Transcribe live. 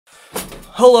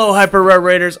Hello Hyper Rare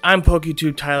Raiders, I'm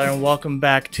PokéTube Tyler and welcome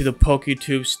back to the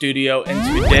PokéTube studio.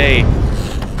 And today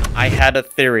I had a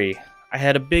theory. I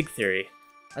had a big theory.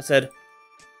 I said,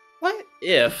 what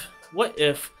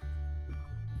if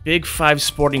Big 5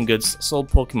 Sporting Goods sold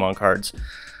Pokemon cards?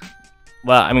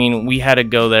 Well, I mean, we had to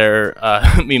go there,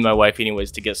 me and my wife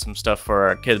anyways, to get some stuff for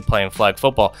our kid playing flag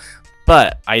football.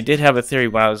 But I did have a theory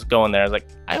when I was going there. I was like,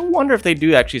 I wonder if they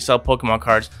do actually sell Pokemon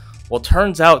cards. Well,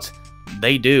 turns out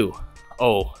they do.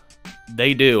 Oh,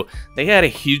 they do. They had a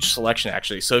huge selection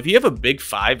actually. So if you have a Big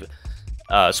 5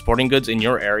 Sporting Goods in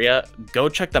your area, go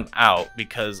check them out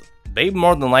because they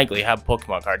more than likely have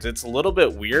Pokemon cards. It's a little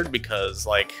bit weird because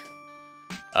like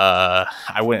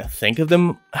I wouldn't think of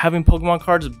them having Pokemon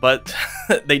cards, but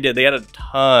they did. They had a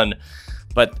ton.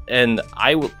 And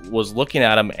I was looking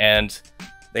at them and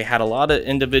they had a lot of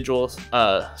individual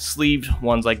sleeved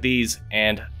ones like these,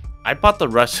 and I bought the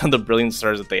rest of the Brilliant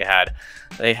Stars that they had.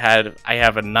 I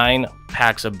have a 9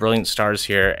 packs of Brilliant Stars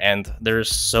here, and there's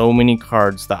so many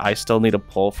cards that I still need to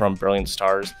pull from Brilliant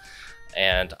Stars.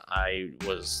 And I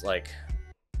was like,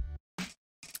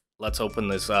 let's open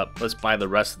this up. Let's buy the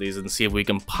rest of these and see if we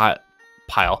can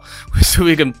so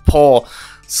we can pull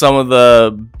some of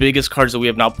the biggest cards that we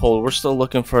have not pulled. We're still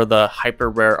looking for the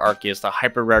Hyper Rare Arceus, the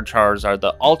Hyper Rare Charizard,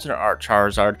 the Alternate Art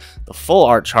Charizard, the Full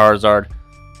Art Charizard.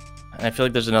 And I feel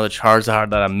like there's another Charizard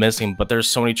that I'm missing, but there's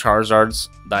so many Charizards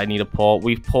that I need to pull.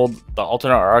 We've pulled the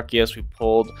Alternate Arceus, we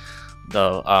pulled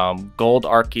the Gold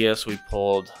Arceus, we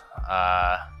pulled,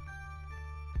 I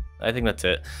think that's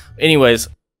it. Anyways,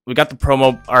 we got the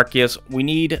promo Arceus. We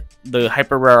need the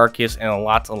Hyper Rare Arceus and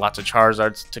lots and lots of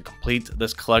Charizards to complete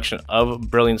this collection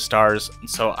of Brilliant Stars.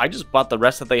 So I just bought the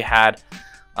rest that they had.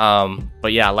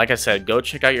 But yeah, like I said, go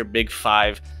check out your Big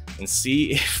 5 and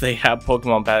see if they have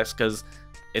Pokemon packs, because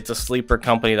it's a sleeper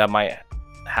company that might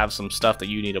have some stuff that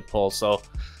you need to pull. So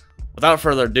without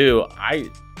further ado,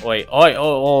 hold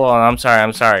on,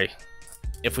 I'm sorry.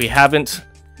 If we haven't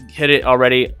hit it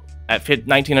already, at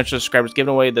 1900 subscribers,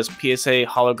 giving away this PSA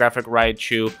holographic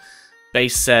Raichu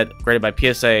base set graded by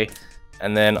PSA,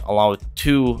 and then along with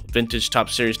 2 vintage Top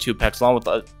Series 2 packs, along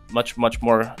with much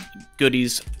more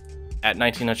goodies at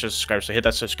 1900 subscribers. So hit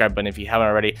that subscribe button if you haven't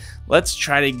already. Let's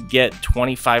try to get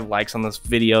 25 likes on this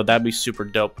video. That'd be super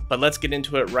dope. But let's get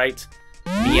into it right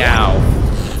meow.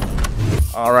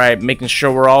 All right, making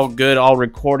sure we're all good, all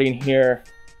recording here.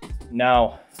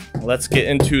 Now let's get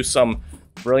into some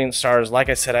Brilliant Stars. Like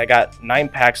I said, I got 9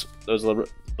 packs. Those are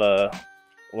the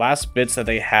last bits that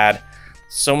they had.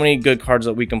 So many good cards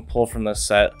that we can pull from this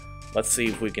set. Let's see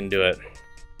if we can do it.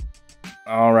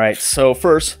 All right, so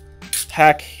first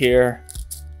pack here.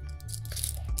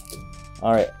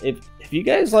 All right, if you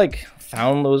guys like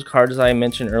found those cards I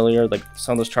mentioned earlier, like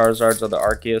some of those Charizards or the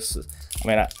Arceus, I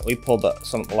mean, we pulled a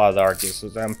lot of the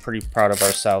Arceuses. I'm pretty proud of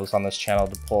ourselves on this channel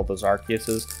to pull those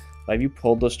Arceuses. But have you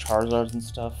pulled those Charizards and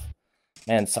stuff?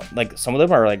 Man, some of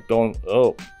them are like going,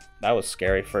 oh, that was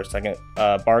scary for a second.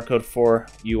 Barcode for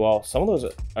you all. Some of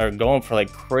those are going for like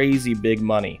crazy big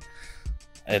money.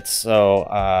 It's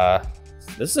so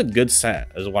this is a good set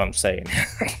is what I'm saying.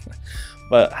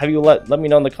 But have you let me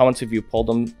know in the comments if you pulled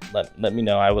them. Let me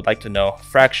know. I would like to know.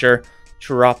 Fracture,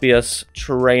 Chirapius,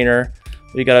 Trainer,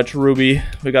 we got a Cherubi,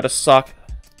 we got a Sock,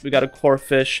 we got a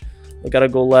Corphish, we got a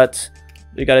Golett,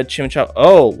 we got a Chimchar.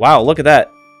 Oh wow, look at that.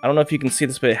 I don't know if you can see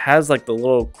this, but it has like the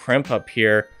little crimp up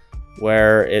here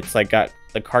where it's like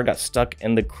the card got stuck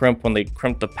in the crimp when they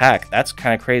crimped the pack. That's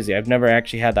kind of crazy. I've never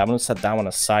actually had that. I'm gonna set that one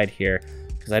aside here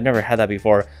because I've never had that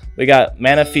before. We got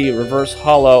Manaphy Reverse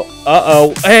Hollow.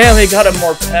 And we got a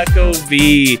Morpeko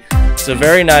V. It's a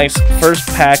very nice first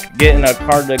pack, getting a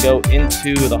card to go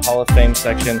into the Hall of Fame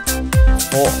section.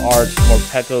 Full art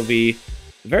Morpeko V.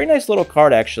 Very nice little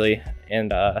card actually,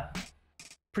 and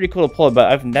pretty cool to pull it,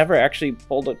 but I've never actually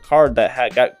pulled a card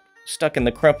that got stuck in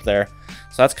the crimp there.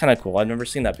 So that's kind of cool. I've never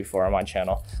seen that before on my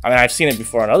channel. I mean, I've seen it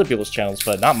before on other people's channels,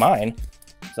 but not mine.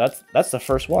 So that's the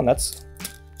first one. That's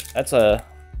a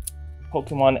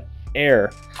Pokemon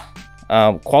Air.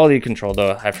 Quality control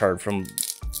though, I've heard from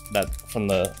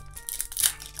the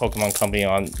Pokemon company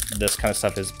on this kind of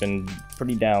stuff has been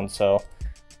pretty down. So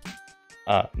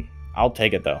I'll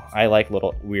take it though. I like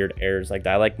little weird errors like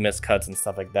that. I like miscuts and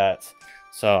stuff like that.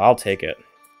 So I'll take it.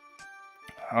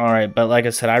 All right, but like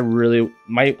I said, I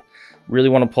might really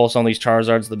want to pull some of these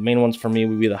Charizards. The main ones for me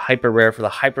would be the Hyper Rare for the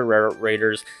Hyper Rare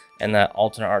Raiders and that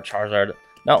Alternate Art Charizard.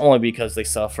 Not only because they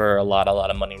sell for a lot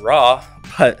of money raw,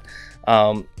 but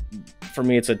for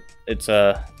me,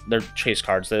 they're chase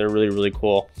cards. They're really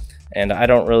cool, and I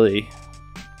don't really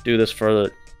do this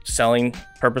for selling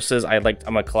purposes. I'm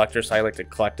a collector, so I like to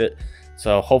collect it.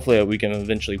 So hopefully we can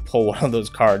eventually pull one of those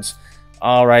cards.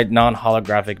 All right,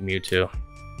 non-holographic Mewtwo.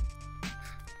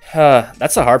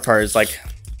 That's the hard part, is like,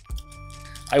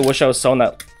 I wish I was someone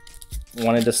that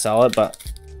wanted to sell it, but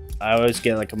I always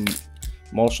get like an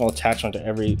emotional attachment to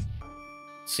every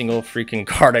single freaking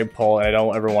card I pull, and I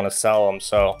don't ever want to sell them.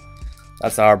 So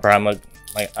that's the hard part.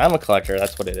 I'm a collector.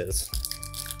 That's what it is,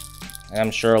 and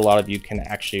I'm sure a lot of you can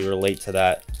actually relate to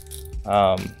that.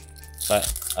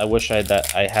 But I wish I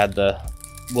had the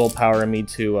willpower in me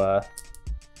to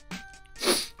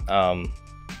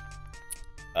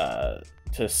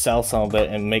sell some of it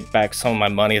and make back some of my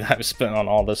money that I've spent on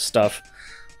all this stuff.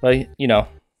 But you know,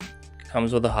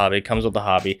 comes with a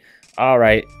hobby. All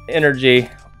right, energy,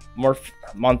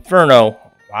 Monferno,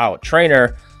 wow,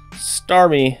 trainer,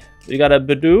 Starmie, we got a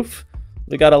Bidoof,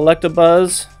 we got a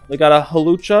Electabuzz, we got a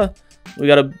Hawlucha, we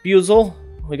got a Buizel,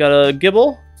 we got a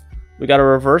Gibble, we got a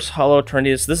reverse holo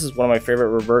Tornadus. This is one of my favorite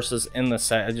reverses in the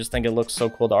set. I just think it looks so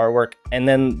cool, the artwork. And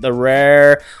then the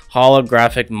rare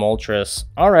holographic Moltres.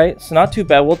 All right, so not too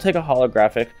bad. We'll take a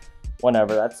holographic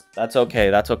whenever. That's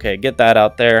okay. That's okay. Get that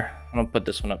out there. I'm gonna put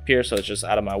this one up here so it's just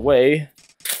out of my way.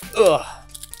 Ugh.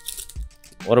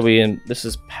 What are we in? This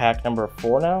is pack number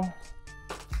 4 now.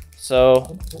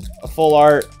 So a full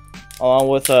art along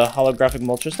with a holographic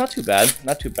Moltres. Not too bad.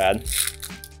 Not too bad.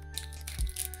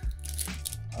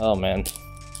 Oh man,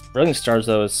 Brilliant Stars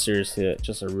though is seriously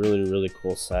just a really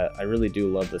cool set. I really do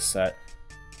love this set.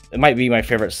 It might be my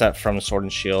favorite set from Sword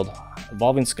and Shield.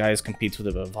 Evolving Skies competes with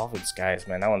it, but Evolving Skies,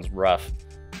 man, that one's rough.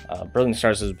 Brilliant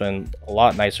Stars has been a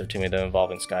lot nicer to me than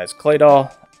Evolving Skies.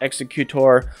 Claydol,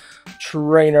 Executor,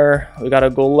 Trainer, we got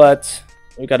a Golett,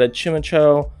 we got a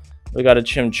Chimicho, we got a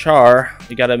Chimchar,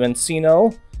 we got a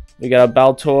Mencino, we got a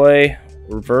Baltoy,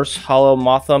 Reverse Holo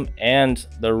Mothim, and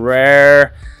the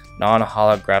rare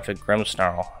non-holographic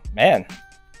Grimmsnarl. Man,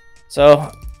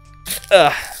 so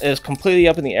it's completely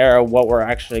up in the air of what we're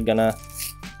actually gonna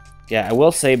get. I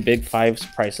will say Big Five's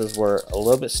prices were a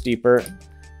little bit steeper.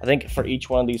 I think for each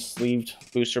one of these sleeved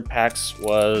booster packs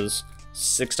was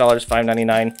 $6,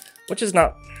 $5.99, which is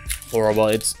not horrible.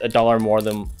 It's $1 more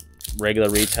than regular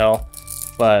retail,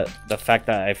 but the fact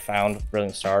that I found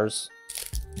Brilliant Stars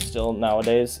still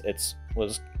nowadays,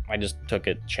 I just took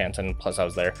a chance, and plus I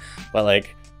was there. But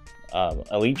like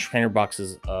Elite Trainer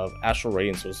boxes of Astral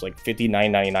Radiance was like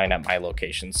 $59.99 at my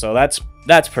location, so that's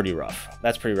pretty rough.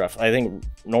 That's pretty rough. I think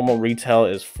normal retail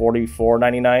is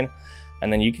 $44.99,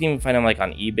 and then you can even find them like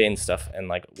on eBay and stuff and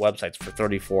like websites for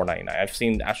 $34.99. I've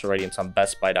seen Astral Radiance on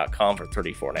BestBuy.com for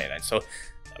 $34.99. So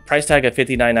a price tag of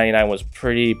 $59.99 was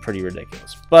pretty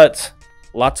ridiculous. But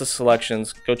lots of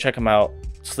selections. Go check them out.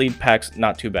 Sleeve packs,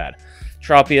 not too bad.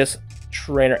 Tropius,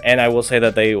 Trainer, and I will say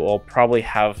that they will probably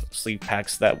have sleeve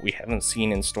packs that we haven't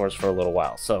seen in stores for a little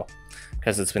while, so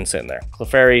because it's been sitting there.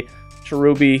 Clefairy,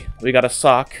 Cherubi, we got a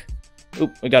Sock,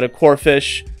 we got a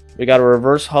Corphish, we got a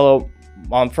Reverse Holo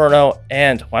Monferno,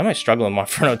 and why am I struggling with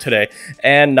Monferno today?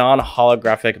 And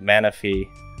non-holographic Manaphy.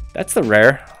 That's the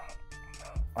rare.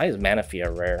 Why is Manaphy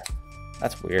a rare?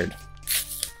 That's weird.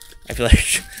 I feel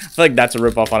like that's a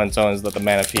ripoff on its own, is that the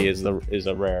Manaphy is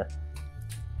a rare.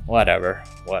 Whatever.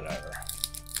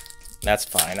 That's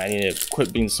fine. I need to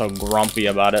quit being so grumpy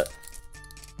about it.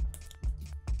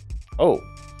 Oh.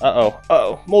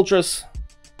 Uh-oh. Moltres.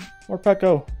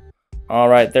 Morpeko.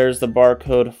 Alright, there's the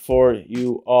barcode for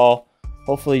you all.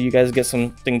 Hopefully you guys get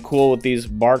something cool with these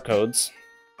barcodes.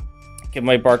 Give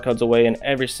my barcodes away in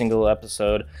every single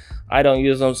episode. I don't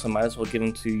use them, so might as well give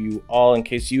them to you all in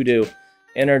case you do.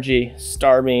 Energy,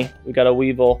 Starmie, we got a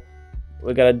Weevil,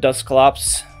 we got a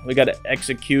Dusclops, we got an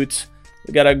Execute,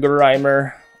 we got a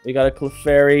Grimer, we got a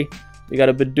Clefairy, we got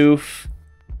a Bidoof,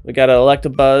 we got an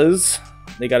Electabuzz,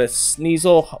 we got a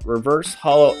Sneasel, Reverse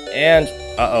Holo, and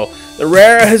the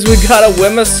rare is we got a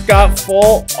Whimsicott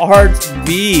Full Art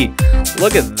V.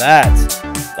 Look at that.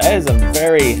 That is a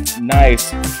very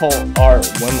nice full art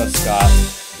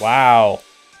Whimsicott.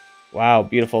 Wow,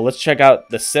 beautiful. Let's check out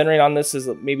the centering on this. Is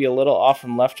maybe a little off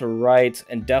from left to right,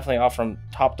 and definitely off from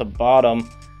top to bottom.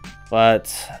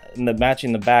 But in the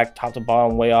matching the back, top to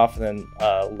bottom way off, and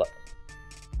then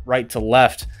right to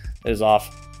left is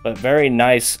off. But very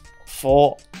nice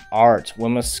full art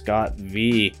Whimsicott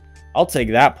V. I'll take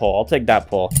that pull.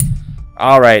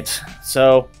 All right,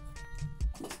 so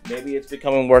maybe it's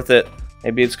becoming worth it.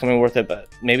 But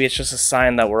maybe it's just a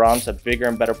sign that we're on to bigger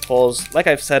and better pulls. Like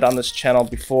I've said on this channel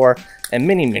before, and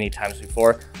many times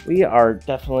before, we are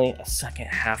definitely a second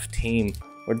half team.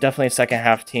 We're definitely a second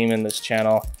half team in this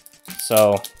channel.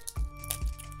 So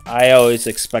I always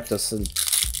expect us to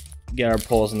get our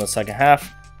pulls in the second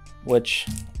half, which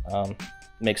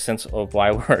makes sense of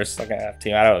why we're a second half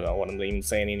team. I don't know what I'm even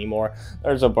saying anymore.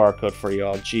 There's a barcode for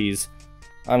y'all. Jeez.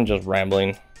 I'm just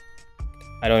rambling.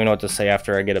 I don't even know what to say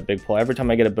after I get a big pull. Every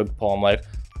time I get a big pull, I'm like,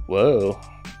 whoa.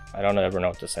 I don't ever know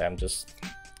what to say. I'm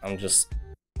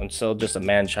still just a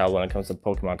man-child when it comes to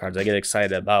Pokemon cards. I get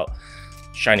excited about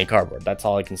shiny cardboard. That's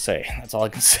all I can say. That's all I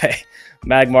can say.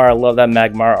 Magmar, I love that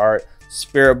Magmar art.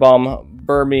 Spirit Bomb,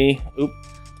 Burmy. Oop.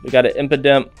 We got an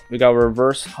Impidimp. We got a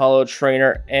Reverse Holo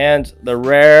Trainer and the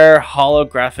rare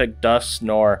holographic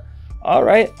Dusknoir. All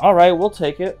right, we'll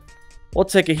take it. We'll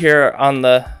take it here on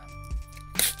the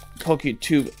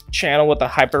PokéTube channel with the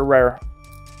hyper rare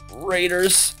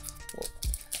raiders.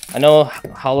 I know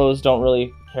holos don't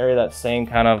really carry that same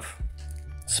kind of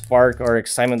spark or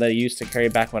excitement that it used to carry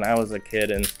back when I was a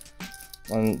kid and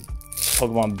when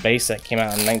Pokemon Basic came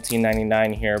out in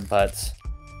 1999 here, but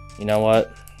you know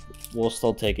what? We'll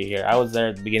still take it here. I was there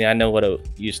at the beginning. I know what it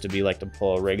used to be like to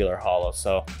pull a regular holo,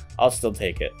 so I'll still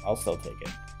take it. I'll still take it.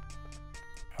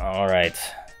 All right.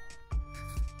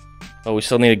 But we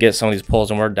still need to get some of these pulls,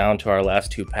 and we're down to our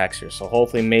last 2 packs here. So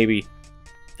hopefully maybe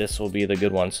this will be the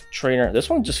good ones. Trainer. This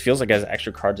one just feels like it has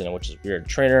extra cards in it, which is weird.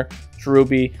 Trainer,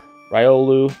 Cherubi,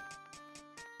 Riolu.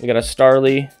 We got a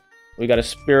Starly. We got a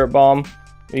Spirit Bomb.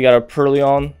 We got a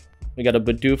Purrloin. We got a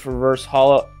Bidoof Reverse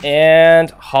Holo.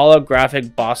 And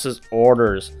holographic Boss's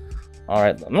Orders. All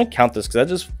right, I'm going to count this because that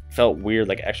just felt weird,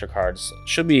 like extra cards. It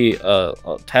should be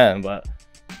 10, but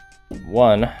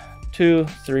 1, 2,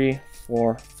 3,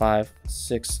 4, 5,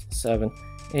 6, 7,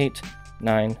 8,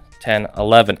 9, 10,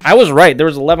 11. I was right. There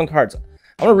was 11 cards. I'm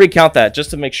going to recount that just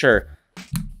to make sure.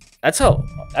 That's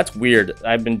weird.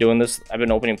 I've been doing this. I've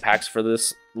been opening packs for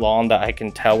this long that I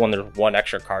can tell when there's 1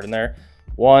 extra card in there.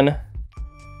 1,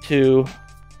 2,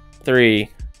 3,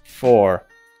 4,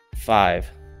 5,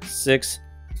 6,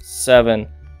 7,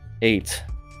 8,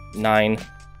 9,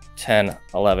 10,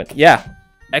 11. Yeah,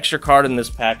 extra card in this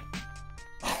pack.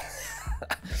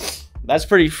 That's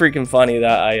pretty freaking funny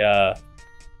that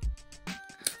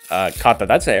I caught that.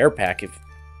 That's an air pack,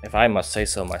 if I must say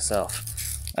so myself.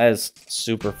 That is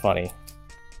super funny.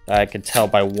 I could tell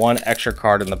by 1 extra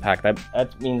card in the pack.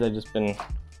 That means I've just been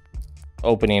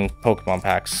opening Pokemon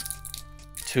packs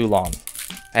too long.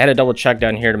 I had to double check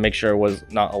down here to make sure it was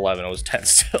not 11. It was 10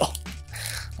 still.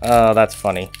 That's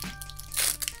funny.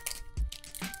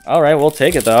 All right, we'll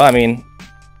take it though. I mean,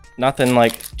 nothing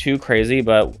like too crazy,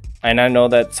 but and I know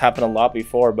that's happened a lot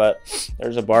before, but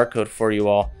there's a barcode for you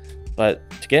all. But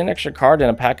to get an extra card in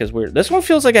a pack is weird. This one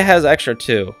feels like it has extra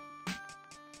too.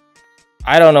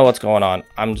 I don't know what's going on.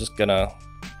 I'm just gonna...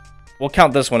 We'll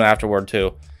count this one afterward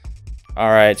too.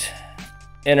 Alright.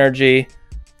 Energy.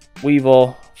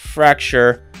 Weevil.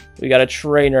 Fracture. We got a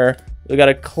Trainer. We got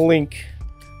a Clink.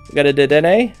 We got a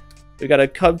Dedenne. We got a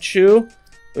Cubchoo.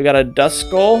 We got a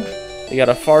Duskull. We got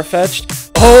a Farfetch'd.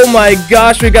 Oh my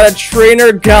gosh, we got a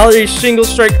Trainer Gallery Single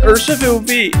Strike Urshifu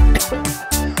V.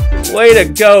 Way to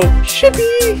go.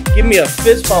 Shippy! Give me a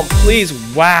fist bump, please.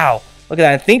 Wow. Look at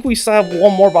that. I think we still have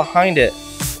one more behind it.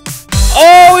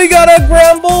 Oh, we got a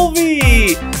Granbull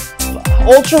V!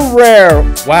 Ultra rare.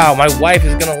 Wow, my wife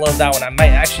is going to love that one. I might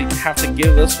actually have to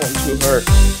give this one to her.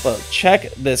 But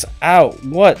check this out.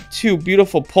 What 2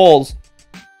 beautiful pulls.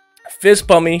 Fist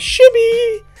bummy.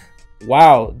 Shippy!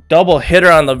 Wow, double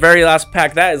hitter on the very last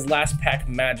pack. That is last pack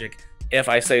magic, if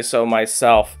I say so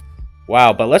myself.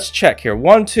 Wow, but let's check here.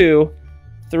 1, 2,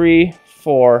 3,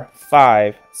 4,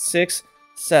 5, 6,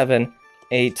 7,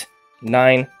 8,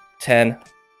 9, 10,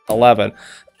 11.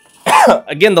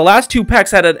 Again, the last 2 packs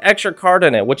had an extra card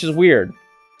in it, which is weird.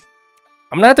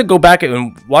 I'm gonna have to go back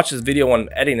and watch this video when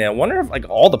editing it. I wonder if like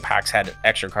all the packs had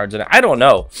extra cards in it. I don't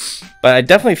know, but I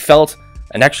definitely felt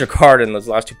an extra card in those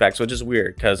last 2 packs, which is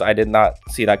weird because I did not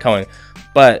see that coming.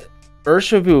 But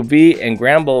Urshifu V and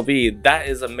Granbull V, that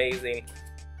is amazing.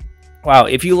 Wow,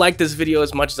 if you like this video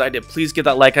as much as I did, please get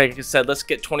that like. Like I said, let's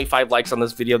get 25 likes on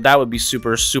this video. That would be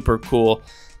super, super cool.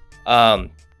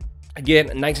 Again,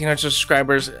 1,900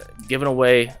 subscribers, giving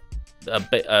away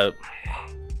a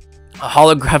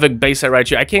holographic base set right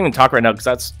here. I can't even talk right now because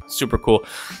that's super cool.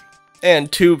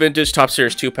 And 2 vintage Top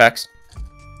Series 2 packs.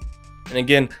 And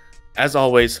again, as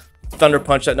always, Thunder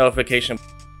Punch that notification.